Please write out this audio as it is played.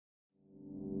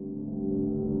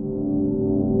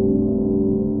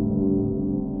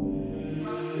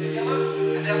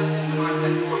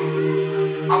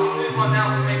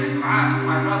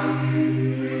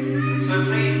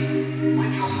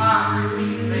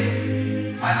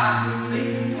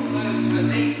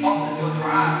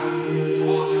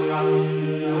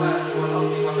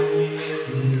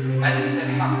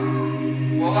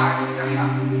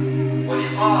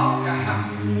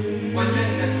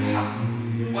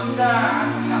Being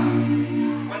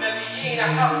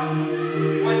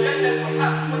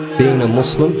a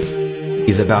Muslim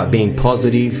is about being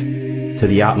positive to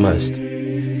the utmost.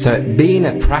 So being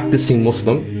a practicing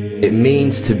Muslim, it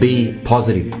means to be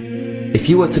positive. If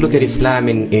you were to look at Islam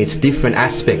in its different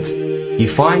aspects, you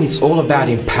find it's all about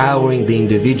empowering the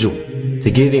individual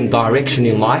to give him direction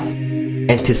in life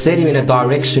and to set him in a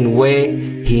direction where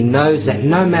he knows that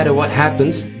no matter what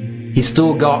happens, he's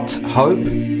still got hope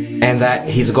and that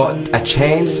he's got a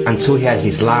chance until he has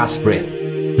his last breath.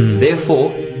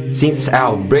 Therefore, since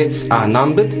our breaths are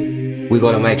numbered, we've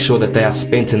got to make sure that they are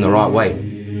spent in the right way.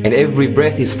 And every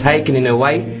breath is taken in a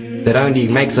way that only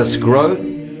makes us grow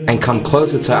and come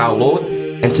closer to our Lord,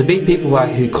 and to be people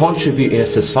who contribute in a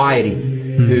society,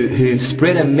 who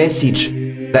spread a message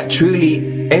that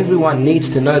truly everyone needs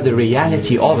to know the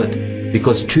reality of it,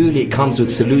 because truly it comes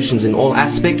with solutions in all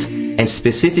aspects, and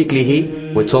specifically here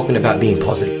we're talking about being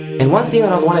positive. And one thing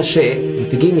that I want to share, and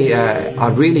forgive me, I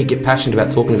really get passionate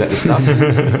about talking about this stuff.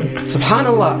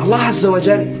 Subhanallah, Allah Azza wa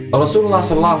Jal, Rasulullah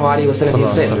sallallahu alayhi wa sallam, he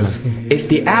said, if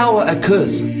the hour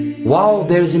occurs while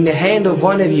there is in the hand of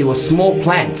one of you a small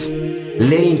plant,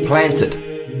 let him plant it.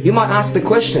 You might ask the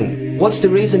question, what's the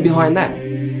reason behind that?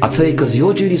 I'll tell you, because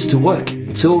your duty is to work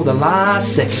until the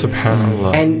last second.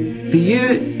 Subhanallah. And for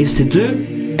you is to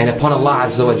do, and upon Allah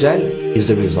Azza wa Jal is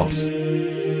the results.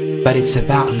 But it's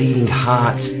about leading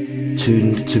hearts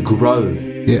to grow.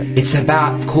 It's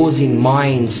about causing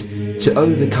minds to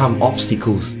overcome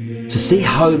obstacles, to see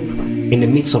hope in the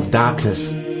midst of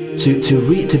darkness,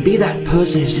 to be that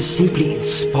person who's just simply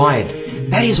inspired.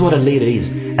 That is what a leader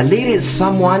is. A leader is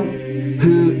someone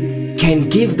who can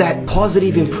give that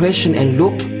positive impression and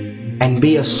look and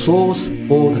be a source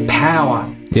for the power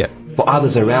for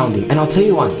others around him. And I'll tell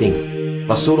you one thing,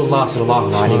 Rasulullah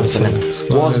sallallahu alayhi wa sallam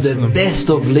was the best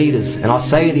of leaders. And I'll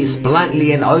say this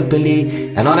bluntly and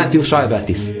openly, and I don't feel shy about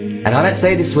this. And I don't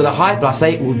say this with a hype, but I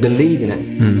say it with believe in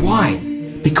it. Why?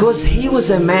 Because he was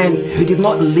a man who did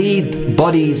not lead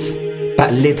bodies,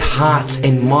 but led hearts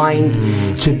and mind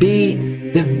to be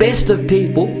the best of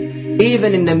people,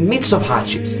 even in the midst of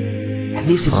hardships. And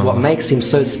this is what makes him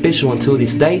so special until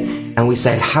this day. And we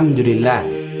say alhamdulillah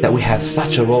that we have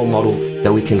such a role model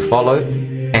that we can follow,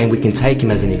 and we can take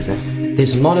him as an example.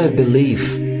 There's not a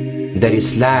belief that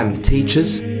Islam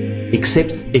teaches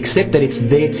except that it's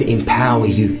there to empower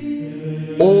you.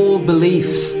 All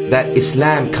beliefs that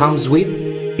Islam comes with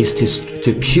is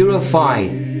to purify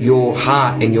your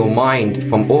heart and your mind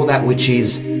from all that which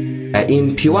is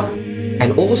impure,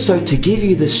 and also to give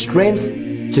you the strength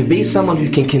to be someone who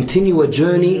can continue a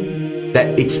journey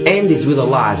that its end is with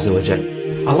Allah Azza wa Jal.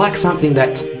 I like something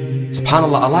that,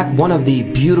 subhanAllah, I like one of the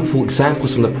beautiful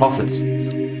examples from the prophets.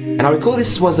 And I recall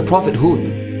this was the Prophet Hud,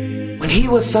 when he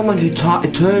was someone who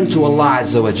turned to Allah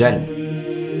Azza wa Jal,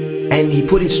 and he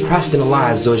put his trust in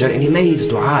Allah Azza wa Jal, and he made his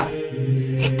dua.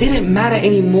 It didn't matter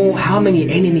anymore how many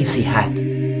enemies he had.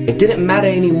 It didn't matter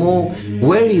anymore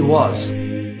where he was.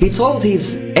 He told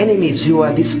his enemies who are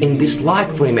in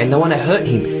dislike for him and they want to hurt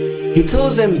him, he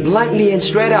tells them bluntly and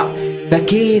straight up,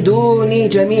 فَكِيدُونِي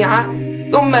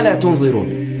جَمِيعًا ثُمَّ لَا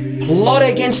تُنظِرُونَ. Plot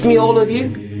against me, all of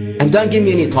you, and don't give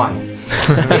me any time.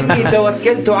 إِنِّي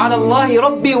تَوَكَّلْتُ عَلَى اللَّهِ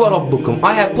رَبِّي وَرَبُّكُمْ.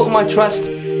 I have put my trust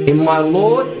in my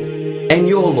Lord and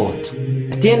your Lord.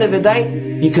 At the end of the day,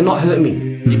 you cannot hurt me.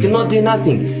 You cannot do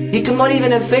nothing. You cannot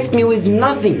even affect me with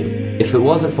nothing if it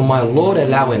wasn't for my Lord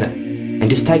allowing it. And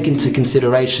just take into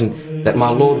consideration that my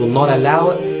Lord will not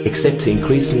allow it except to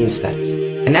increase me in status.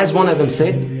 And as one of them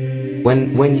said,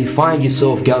 when you find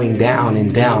yourself going down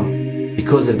and down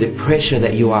because of the pressure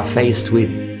that you are faced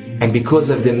with, and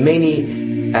because of the many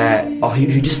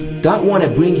who just don't want to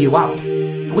bring you up.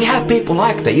 We have people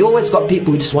like that. You always got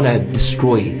people who just want to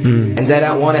destroy you, and they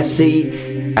don't want to see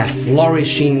a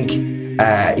flourishing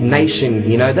nation,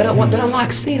 you know. They don't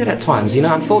like seeing it at times, you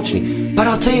know, unfortunately. But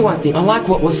I'll tell you one thing, I like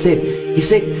what was said. He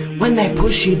said, when they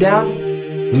push you down,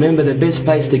 remember the best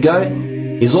place to go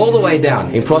is all the way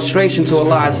down in prostration to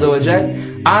Allah Azza wa Jal.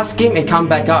 Ask him and come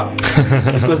back up,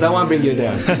 because they won't bring you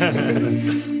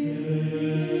down.